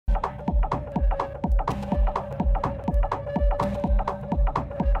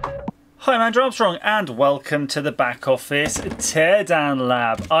Hi, I'm Andrew Armstrong and welcome to the back office teardown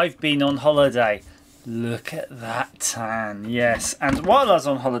lab. I've been on holiday. Look at that tan, yes. And while I was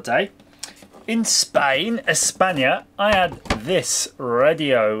on holiday in Spain, España, I had this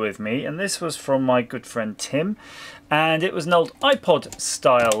radio with me, and this was from my good friend Tim, and it was an old iPod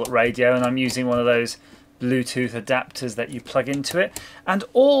style radio, and I'm using one of those Bluetooth adapters that you plug into it, and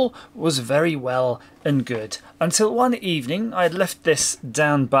all was very well and good until one evening I had left this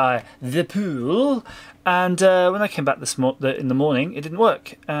down by the pool, and when I came back in the morning it didn't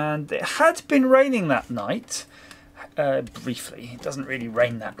work, and it had been raining that night briefly. It doesn't really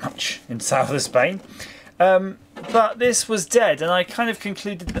rain that much in south of Spain, but this was dead, and I kind of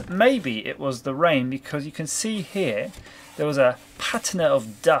concluded that maybe it was the rain, because you can see here there was a patina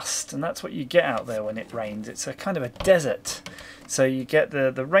of dust, and that's what you get out there when it rains. It's a kind of a desert, so you get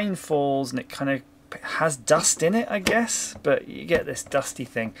the rain falls and it kind of has dust in it, I guess, but you get this dusty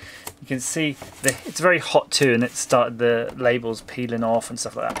thing. You can see it's very hot too, and it started the labels peeling off and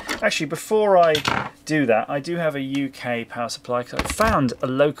stuff like that. Actually, before I do that, I do have a UK power supply, because I found a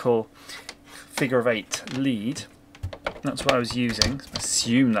local figure of 8 lead. That's what I was using. I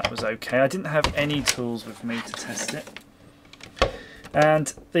assume that was okay. I didn't have any tools with me to test it.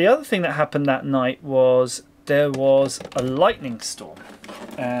 And the other thing that happened that night was there was a lightning storm,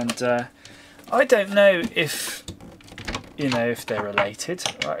 and I don't know if if they're related.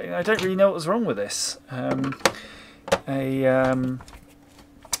 I don't really know what was wrong with this.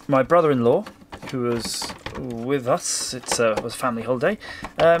 My brother-in-law, who was with us, it was a family holiday,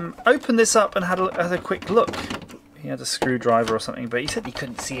 opened this up and had a quick look. He had a screwdriver or something, but he said he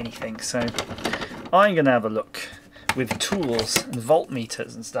couldn't see anything, so I'm going to have a look with tools and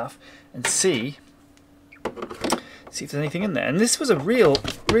voltmeters and stuff and see if there's anything in there. And this was a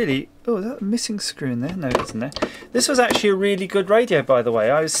really, oh, is that a missing screw in there? No, it isn't there. This was actually a really good radio, by the way.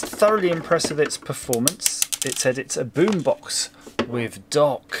 I was thoroughly impressed with its performance. It said it's a Boombox with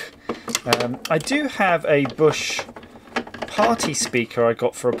dock. I do have a Bush party speaker I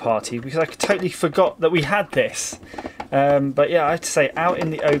got for a party, because I totally forgot that we had this. But yeah, I have to say, out in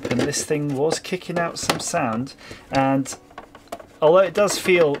the open, this thing was kicking out some sound, and although it does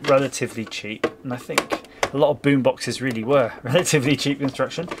feel relatively cheap, and I think a lot of boomboxes really were relatively cheap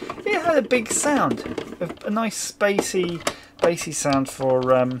construction, it had a big sound, a nice bassy sound for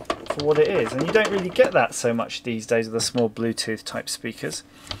what it is, and you don't really get that so much these days with the small Bluetooth type speakers.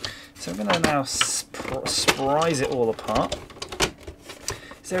 So I'm going to now surprise it all apart.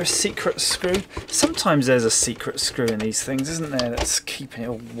 Is there a secret screw? Sometimes there's a secret screw in these things, isn't there, that's keeping it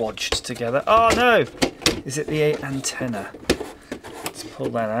all wodged together. Oh no! Is it the antenna? Let's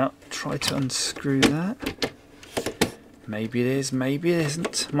pull that out. Try to unscrew that. Maybe it is, maybe it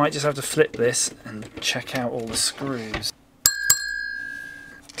isn't. Might just have to flip this and check out all the screws.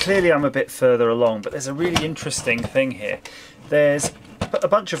 Clearly I'm a bit further along, but there's a really interesting thing here. There's a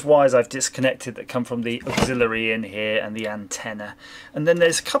bunch of wires I've disconnected that come from the auxiliary in here and the antenna, and then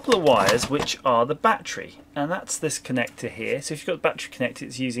there's a couple of wires which are the battery, and that's this connector here. So if you've got the battery connected,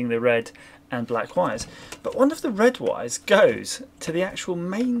 it's using the red and black wires, but one of the red wires goes to the actual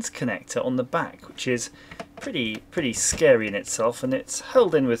mains connector on the back, which is pretty scary in itself, and it's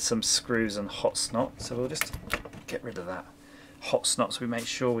held in with some screws and hot snot. So we'll just get rid of that hot snot so we make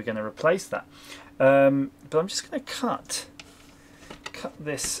sure we're going to replace that. But I'm just going to cut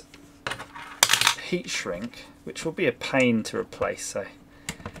this heat shrink, which will be a pain to replace, so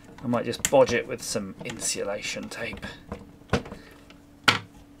I might just bodge it with some insulation tape. But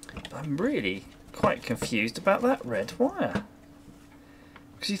I'm really quite confused about that red wire,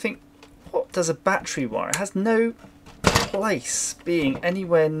 because you think, what does a battery wire? It has no place being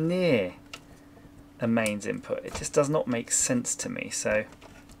anywhere near a mains input. It just does not make sense to me. So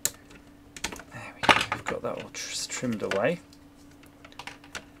there we go, we've got that all trimmed away.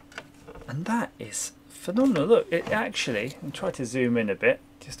 And that is phenomenal. Look, it actually, I'll try to zoom in a bit,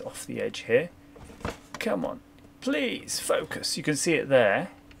 just off the edge here. Come on, please focus. You can see it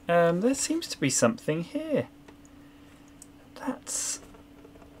there. There seems to be something here. That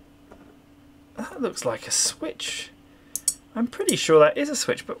looks like a switch. I'm pretty sure that is a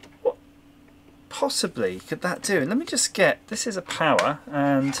switch, but what possibly could that do? And let me just get, this is a power,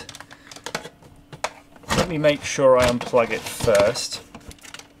 and let me make sure I unplug it first.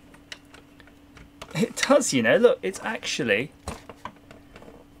 It does, you know, look, it's actually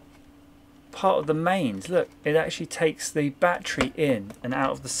part of the mains. Look, it actually takes the battery in and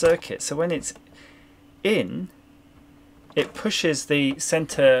out of the circuit. So when it's in, it pushes the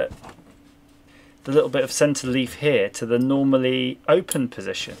center, the little bit of center leaf here, to the normally open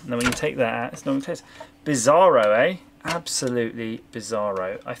position. And then when you take that out, it's normally closed. Bizarro, eh? absolutely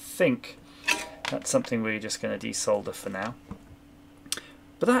bizarro. I think that's something we're just going to desolder for now.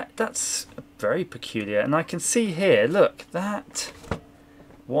 But that's very peculiar, and I can see here, look, that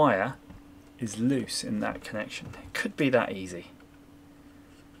wire is loose in that connection. It could be that easy.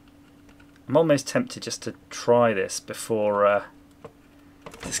 I'm almost tempted just to try this before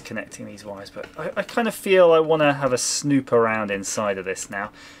disconnecting these wires, but I kind of feel I want to have a snoop around inside of this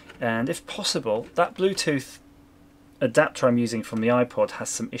now, and if possible, that Bluetooth adapter I'm using from the iPod has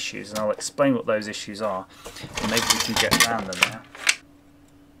some issues, and I'll explain what those issues are, and maybe we can get around them now.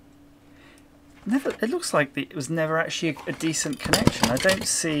 It looks like it was never actually a decent connection. I don't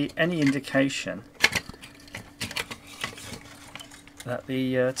see any indication that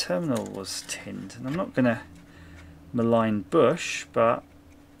the terminal was tinned. And I'm not going to malign Bush, but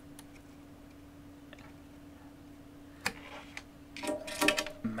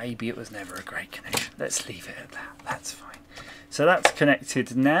maybe it was never a great connection. Let's leave it at that. That's fine. So that's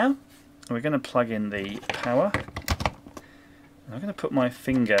connected now. We're going to plug in the power. I'm going to put my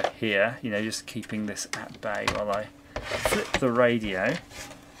finger here, you know, just keeping this at bay while I flip the radio.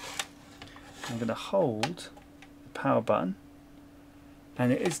 I'm going to hold the power button,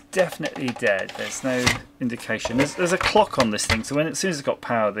 and it is definitely dead. There's no indication. There's a clock on this thing, so as soon as it's got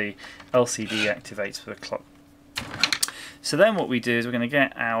power, the LCD activates with a clock. So then what we do is we're going to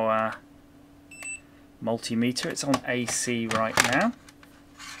get our multimeter. It's on AC right now,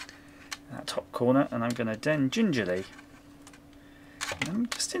 in that top corner, and I'm going to then gingerly, I'm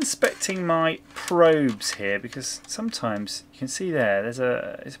just inspecting my probes here, because sometimes you can see there,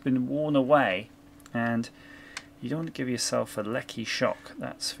 it's been worn away, and you don't want to give yourself a lecky shock,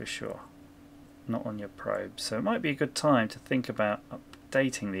 that's for sure. Not on your probe. So it might be a good time to think about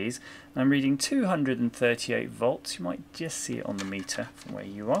updating these. I'm reading 238 volts. You might just see it on the meter from where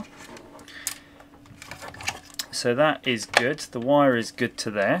you are. So that is good. The wire is good to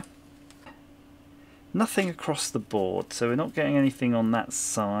there. Nothing across the board, so we're not getting anything on that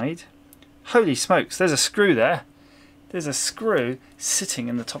side. Holy smokes, there's a screw there. There's a screw sitting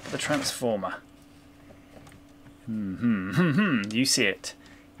in the top of the transformer. You see it?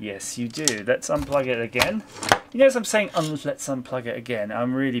 Yes, you do. Let's unplug it again. You know, as I'm saying, let's unplug it again,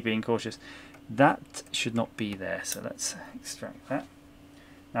 I'm really being cautious. That should not be there, so let's extract that.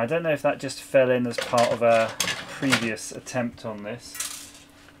 Now, I don't know if that just fell in as part of a previous attempt on this,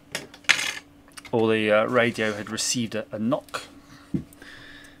 or the radio had received a knock.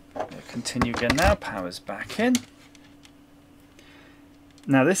 We'll continue again now. Power's back in.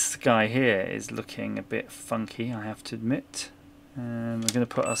 Now this guy here is looking a bit funky, I have to admit. We're going to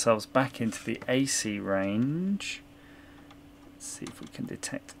put ourselves back into the AC range. Let's see if we can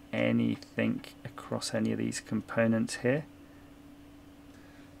detect anything across any of these components here.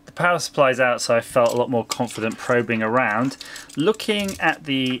 The power supply's out, so I felt a lot more confident probing around. Looking at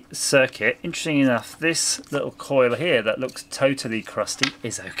the circuit, interesting enough, this little coil here that looks totally crusty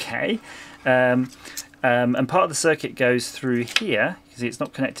is okay. And part of the circuit goes through here. You see it's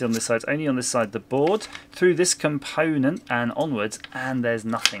not connected on this side, it's only on this side of the board, through this component and onwards, and there's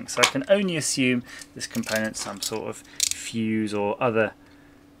nothing. So I can only assume this component's some sort of fuse or other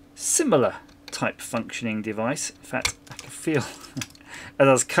similar type functioning device. In fact, I can feel as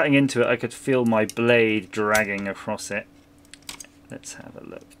I was cutting into it, I could feel my blade dragging across it. Let's have a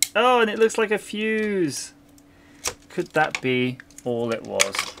look. Oh, and it looks like a fuse. Could that be all it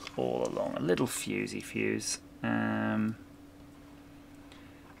was all along? A little fusey fuse.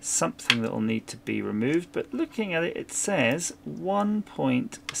 Something that will need to be removed, but looking at it, it says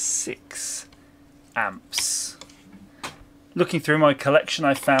 1.6 amps. Looking through my collection,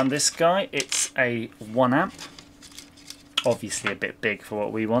 I found this guy. It's a 1 amp. Obviously a bit big for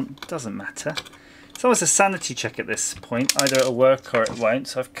what we want, doesn't matter. It's almost a sanity check at this point, either it'll work or it won't.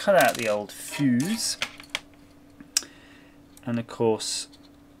 So I've cut out the old fuse, and of course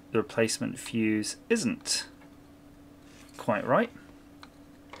the replacement fuse isn't quite right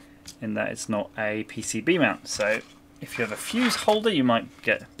in that it's not a PCB mount. So if you have a fuse holder, you might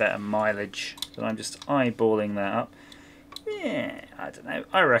get better mileage, but I'm just eyeballing that up. Yeah, I don't know,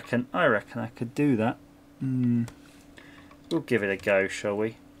 I reckon I could do that. We'll give it a go, shall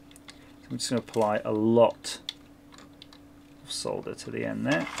we? So I'm just going to apply a lot of solder to the end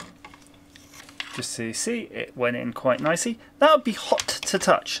there. Just so you see, it went in quite nicely. That would be hot to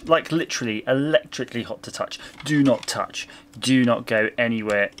touch, like literally electrically hot to touch. Do not touch. Do not go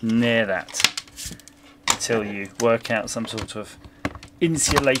anywhere near that until you work out some sort of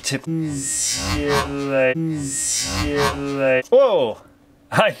insulative. Whoa!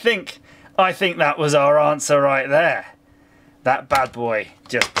 I think that was our answer right there. That bad boy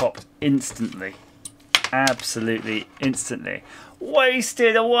just popped instantly. absolutely instantly.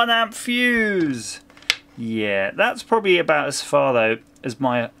 Wasted a 1 amp fuse. Yeah, that's probably about as far though as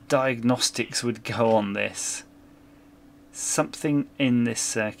my diagnostics would go on this. Something in this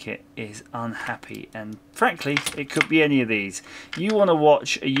circuit is unhappy, and frankly it could be any of these. You want to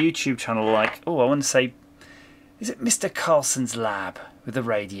watch a YouTube channel like, oh, I want to say, is it Mr. Carlson's Lab with the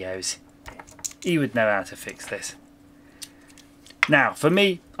radios? He would know how to fix this. Now for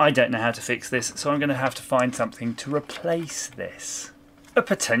me, I don't know how to fix this, so I'm going to have to find something to replace this. A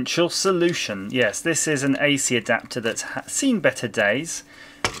potential solution. Yes, this is an AC adapter that's seen better days.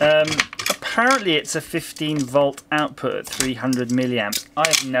 Apparently it's a 15 volt output at 300 milliamps. I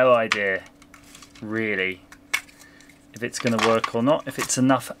have no idea really if it's going to work or not, if it's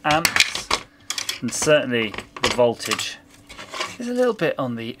enough amps, and certainly the voltage is a little bit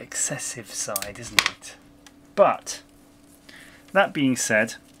on the excessive side, isn't it? But that being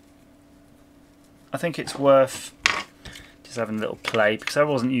said, I think it's worth just having a little play, because I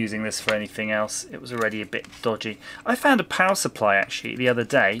wasn't using this for anything else. It was already a bit dodgy. I found a power supply actually the other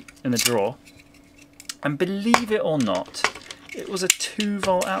day in a drawer, and believe it or not, it was a 2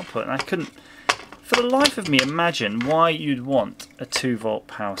 volt output, and I couldn't for the life of me imagine why you'd want a 2 volt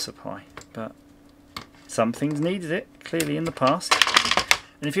power supply, but some things needed it clearly in the past.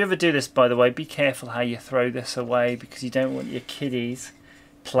 And if you ever do this, by the way, be careful how you throw this away, because you don't want your kiddies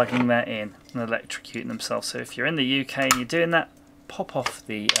plugging that in and electrocuting themselves. So if you're in the UK and you're doing that, pop off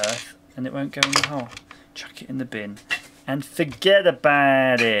the earth and it won't go in the hole. Chuck it in the bin and forget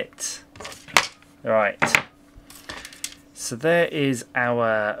about it. Right, so there is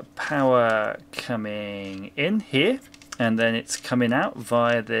our power coming in here, and then it's coming out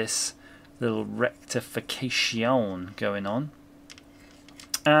via this little rectification going on,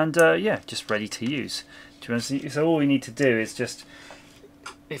 and yeah, just ready to use. So all we need to do is just,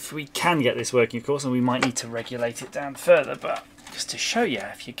 if we can get this working, of course, and we might need to regulate it down further, but just to show you,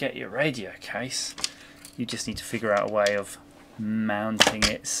 if you get your radio case, you just need to figure out a way of mounting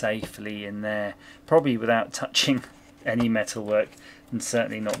it safely in there, probably without touching any metalwork, and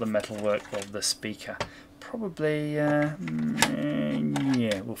certainly not the metalwork of the speaker. Probably, yeah,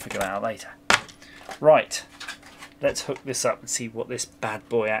 we'll figure that out later. Right, let's hook this up and see what this bad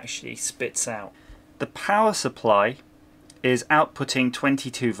boy actually spits out. The power supply is outputting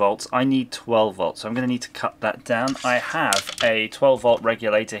 22 volts. I need 12 volts, so I'm going to need to cut that down. I have a 12 volt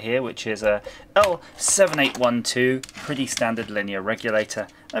regulator here, which is a L7812, pretty standard linear regulator.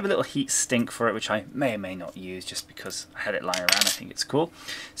 I have a little heat sink for it, which I may or may not use just because I had it lying around. I think it's cool.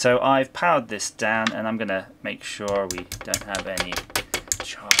 So I've powered this down, and I'm going to make sure we don't have any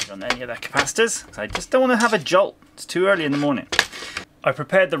charge on any of the capacitors. I just don't want to have a jolt. It's too early in the morning. I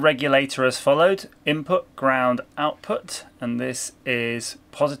prepared the regulator as followed: input, ground, output, and this is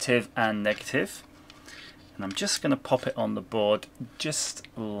positive and negative. And I'm just going to pop it on the board just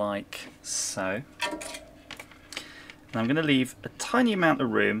like so. And I'm going to leave a tiny amount of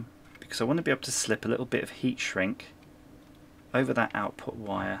room because I want to be able to slip a little bit of heat shrink over that output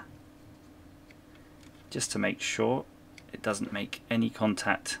wire, just to make sure it doesn't make any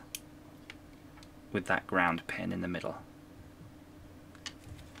contact with that ground pin in the middle.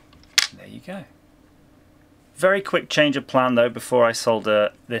 There you go. Very quick change of plan though before I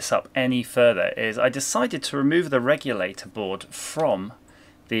solder this up any further is I decided to remove the regulator board from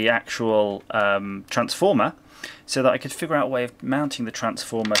the actual transformer so that I could figure out a way of mounting the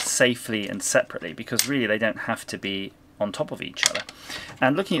transformer safely and separately, because really they don't have to be on top of each other.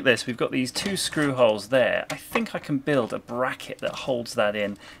 And looking at this, we've got these 2 screw holes there. I think I can build a bracket that holds that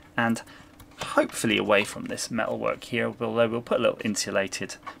in, and hopefully away from this metalwork here, although we'll put a little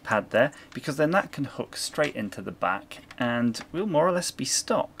insulated pad there, because then that can hook straight into the back and we'll more or less be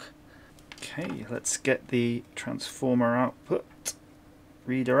stock. Okay, let's get the transformer output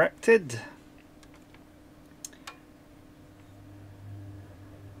redirected.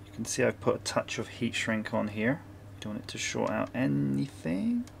 You can see I've put a touch of heat shrink on here. Don't want it to short out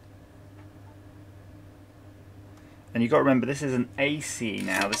anything. And you've got to remember, this is an AC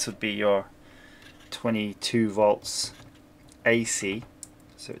now. This would be your 22 volts AC,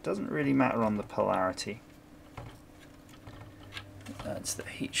 so it doesn't really matter on the polarity. That's the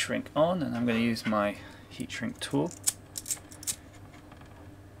heat shrink on, and I'm going to use my heat shrink tool.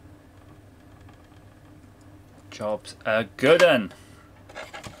 Job's a good un.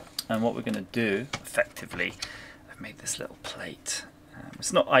 And what we're going to do effectively, I've made this little plate.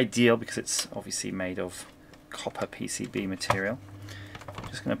 It's not ideal because it's obviously made of copper PCB material. I'm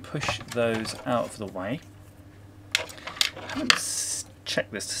just going to push those out of the way. I haven't check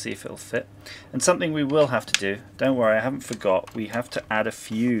this to see if it'll fit. And something we will have to do, don't worry, I haven't forgot, we have to add a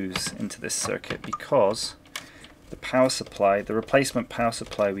fuse into this circuit because the power supply, the replacement power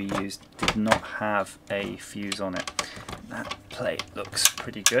supply we used did not have a fuse on it. That plate looks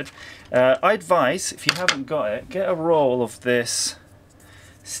pretty good. I advise, if you haven't got it, get a roll of this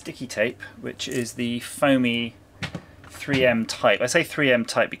sticky tape, which is the foamy 3M type. I say 3M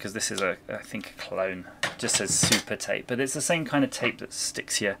type because this is I think a clone. It just says super tape, but it's the same kind of tape that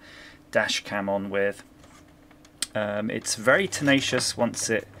sticks your dash cam on with. It's very tenacious once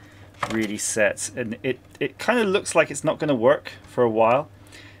it really sets, and it kind of looks like it's not going to work for a while,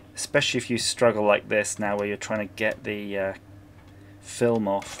 especially if you struggle like this now where you're trying to get the film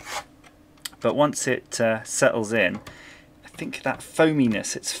off. But once it settles in, I think that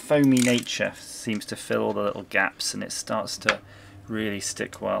foaminess, its foamy nature, seems to fill all the little gaps and it starts to really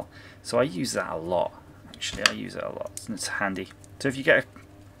stick well. So I use that a lot. Actually, I use it a lot and it's handy. So if you get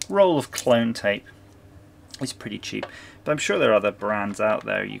a roll of clone tape, it's pretty cheap, but I'm sure there are other brands out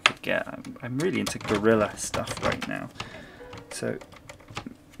there you could get. I'm really into Gorilla stuff right now, so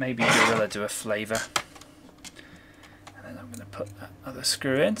maybe Gorilla do a flavour. And then I'm going to put that other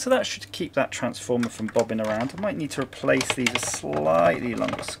screw in, so that should keep that transformer from bobbing around. I might need to replace these with slightly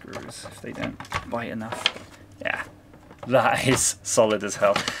longer screws if they don't bite enough. Yeah, that is solid as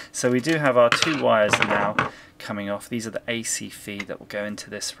hell. So we do have our two wires now coming off. These are the AC feed that will go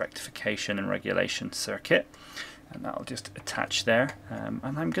into this rectification and regulation circuit, and that'll just attach there. And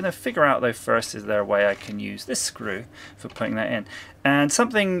I'm going to figure out though first, is there a way I can use this screw for putting that in. And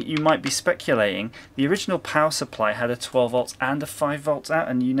something you might be speculating, the original power supply had a 12 volts and a 5 volts out,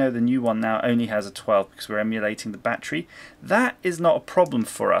 and you know the new one now only has a 12 because we're emulating the battery. That is not a problem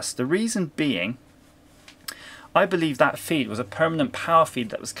for us. The reason being, I believe that feed was a permanent power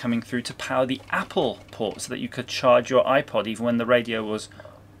feed that was coming through to power the Apple port so that you could charge your iPod even when the radio was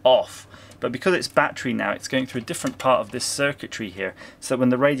off. But because it's battery now, it's going through a different part of this circuitry here, so that when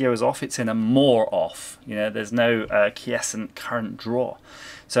the radio is off, it's in a more off. You know, there's no quiescent current draw.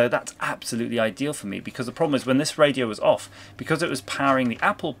 So that's absolutely ideal for me, because the problem is when this radio was off, because it was powering the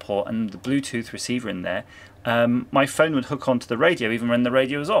Apple port and the Bluetooth receiver in there, my phone would hook onto the radio even when the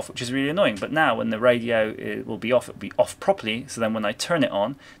radio was off, which is really annoying. But now when the radio will be off, it will be off properly, so then when I turn it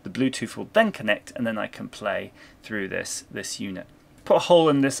on, the Bluetooth will then connect and then I can play through this unit. Put a hole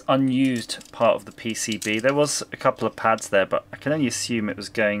in this unused part of the PCB. There was a couple of pads there, but I can only assume it was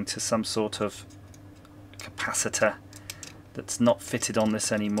going to some sort of capacitor that's not fitted on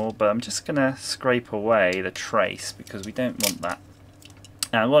this anymore, but I'm just going to scrape away the trace because we don't want that.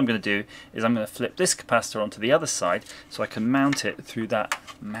 And what I'm going to do is I'm going to flip this capacitor onto the other side so I can mount it through that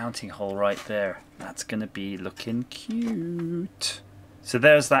mounting hole right there. That's going to be looking cute. So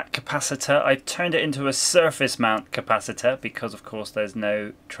there's that capacitor. I turned it into a surface mount capacitor because of course there's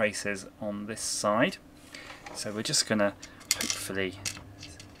no traces on this side. So we're just going to hopefully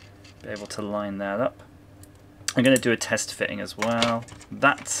be able to line that up. I'm going to do a test fitting as well.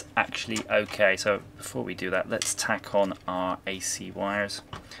 That's actually okay. So before we do that, let's tack on our AC wires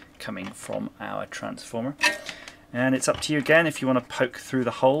coming from our transformer. And it's up to you again if you want to poke through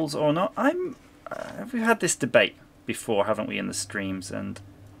the holes or not. We've had this debate before, haven't we, in the streams? And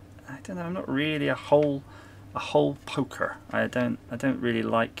I don't know. I'm not really a hole poker. I don't really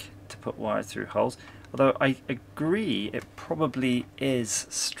like to put wires through holes. Although I agree, it probably is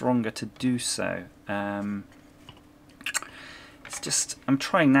stronger to do so. It's just, I'm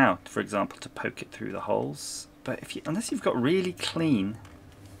trying now, for example, to poke it through the holes, but unless you've got really clean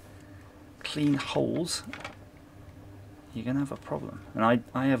holes, you're going to have a problem. And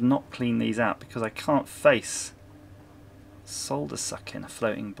I have not cleaned these out because I can't face solder suck in a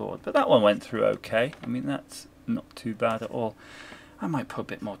floating board. But that one went through okay. I mean, that's not too bad at all. I might put a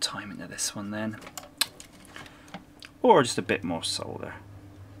bit more time into this one then. Or just a bit more solder.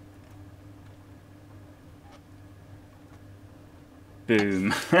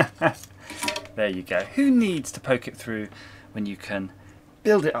 Boom. There you go. Who needs to poke it through when you can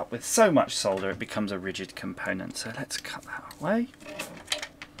build it up with so much solder it becomes a rigid component? So let's cut that away.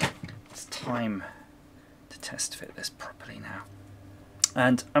 It's time to test fit this properly now.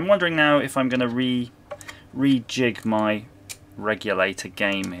 And I'm wondering now if I'm going to rejig my regulator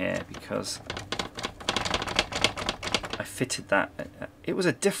game here, because I fitted that. It was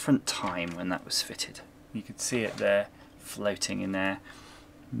a different time when that was fitted. You could see it there, floating in there.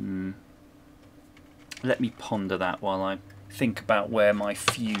 Let me ponder that while I think about where my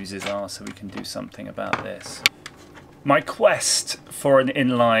fuses are so we can do something about this. My quest for an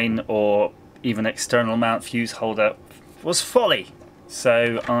inline or even external mount fuse holder was folly.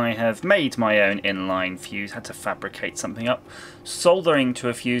 So I have made my own inline fuse, had to fabricate something up. Soldering to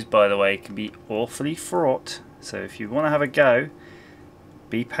a fuse, by the way, can be awfully fraught. So if you want to have a go,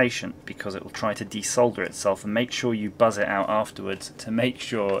 be patient, because it will try to desolder itself, and make sure you buzz it out afterwards to make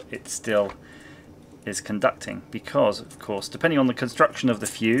sure it still is conducting, because of course depending on the construction of the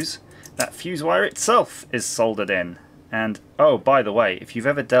fuse, that fuse wire itself is soldered in. And oh, by the way, if you've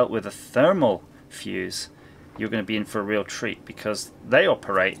ever dealt with a thermal fuse, you're going to be in for a real treat, because they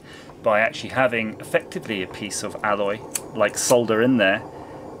operate by actually having effectively a piece of alloy like solder in there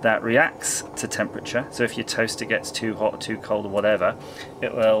that reacts to temperature. So if your toaster gets too hot or too cold or whatever,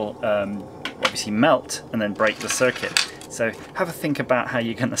 it will obviously melt and then break the circuit. So have a think about how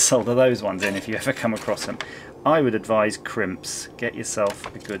you're going to solder those ones in if you ever come across them. I would advise crimps. Get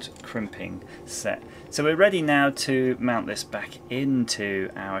yourself a good crimping set. So we're ready now to mount this back into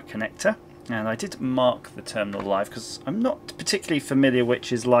our connector. And I did mark the terminal live because I'm not particularly familiar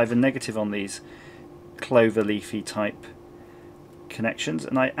which is live and negative on these clover leafy type connections,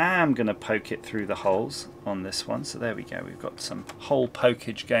 and I am going to poke it through the holes on this one. So there we go, we've got some hole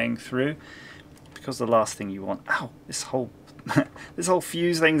pokage going through, because the last thing you want, ow, this whole this whole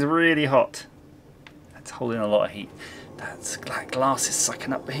fuse thing's really hot. That's holding a lot of heat. That glass is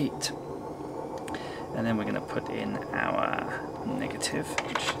sucking up the heat. And then we're going to put in our negative,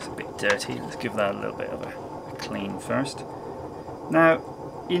 which is a bit dirty. Let's give that a little bit of a clean first. Now,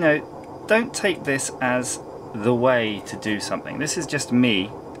 you know, don't take this as the way to do something. This is just a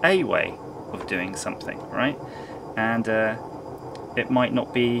way of doing something, right? And it might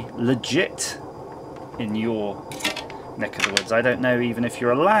not be legit in your neck of the woods. I don't know even if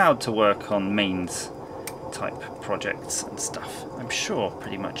you're allowed to work on mains type projects and stuff. I'm sure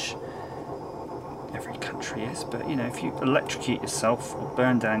pretty much every country is, but you know, if you electrocute yourself or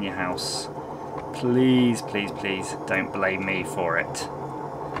burn down your house, please, please, please don't blame me for it.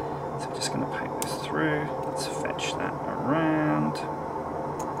 So I'm just going to poke this through. Let's fetch that around.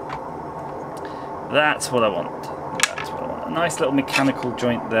 That's what I want. That's what I want. A nice little mechanical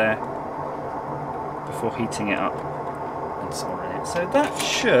joint there before heating it up and soldering it. So that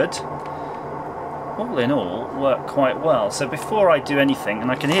should, all in all, work quite well. So before I do anything,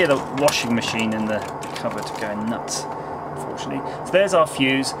 and I can hear the washing machine in the cupboard going nuts, unfortunately. So there's our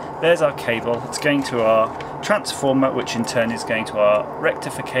fuse, there's our cable. It's going to our transformer, which in turn is going to our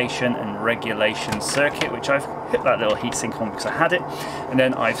rectification and regulation circuit, which I've hit that little heatsink on because I had it, and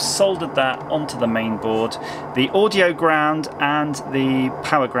then I've soldered that onto the main board. The audio ground and the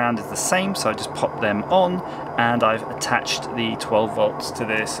power ground is the same, so I just pop them on, and I've attached the 12 volts to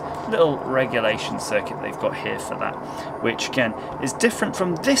this little regulation circuit they've got here for that, which again is different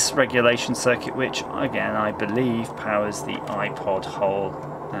from this regulation circuit, which again I believe powers the iPod hole.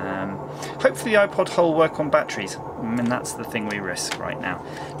 Hopefully the iPod hole will work on batteries. I mean, that's the thing we risk right now.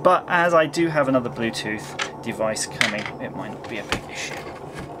 But as I do have another Bluetooth device coming, it might not be a big issue.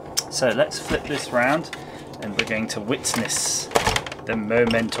 So let's flip this round, and we're going to witness the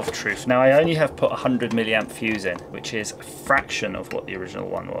moment of truth. Now I only have put 100 milliamp fuse in, which is a fraction of what the original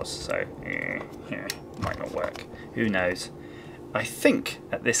one was, so might not work. Who knows? I think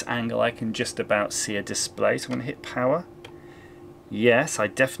at this angle I can just about see a display, so I'm going to hit power. Yes, I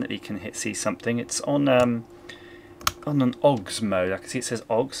definitely can see something. It's on an OGS mode. I can see it says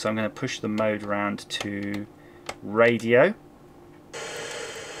OGS, so I'm going to push the mode around to radio.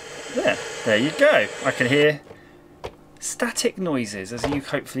 There you go. I can hear static noises, as you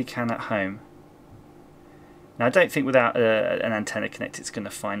hopefully can at home. Now I don't think without an antenna connected it's going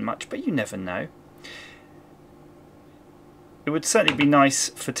to find much, but you never know. It would certainly be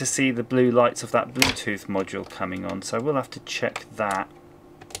nice to see the blue lights of that Bluetooth module coming on, so we'll have to check that.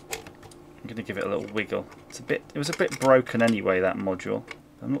 I'm going to give it a little wiggle. It was a bit broken anyway, that module.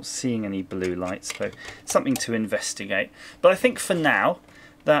 I'm not seeing any blue lights, so something to investigate. But I think for now,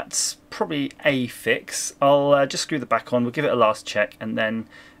 that's probably a fix. I'll just screw the back on, we'll give it a last check, and then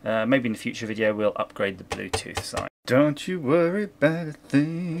maybe in the future video we'll upgrade the Bluetooth side. Don't you worry about a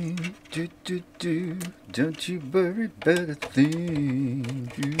thing, Don't you worry about a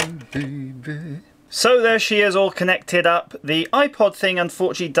thing, baby. So there she is, all connected up. The iPod thing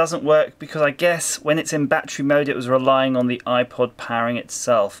unfortunately doesn't work because I guess when it's in battery mode it was relying on the iPod powering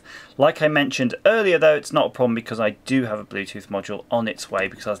itself. Like I mentioned earlier though, it's not a problem because I do have a Bluetooth module on its way,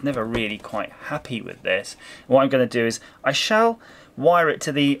 because I was never really quite happy with this. What I'm going to do is I shall wire it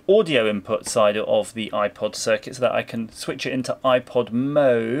to the audio input side of the iPod circuit so that I can switch it into iPod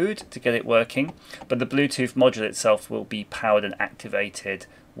mode to get it working, but the Bluetooth module itself will be powered and activated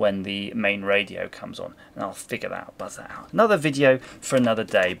when the main radio comes on, and I'll figure that out, buzz that out. Another video for another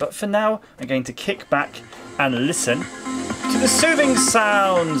day, but for now I'm going to kick back and listen to the soothing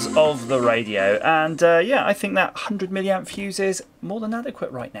sounds of the radio. And yeah, I think that 100 milliamp fuse is more than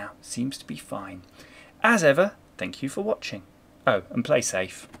adequate right now. Seems to be fine. As ever, thank you for watching. Oh, and play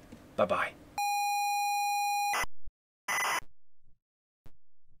safe. Bye-bye.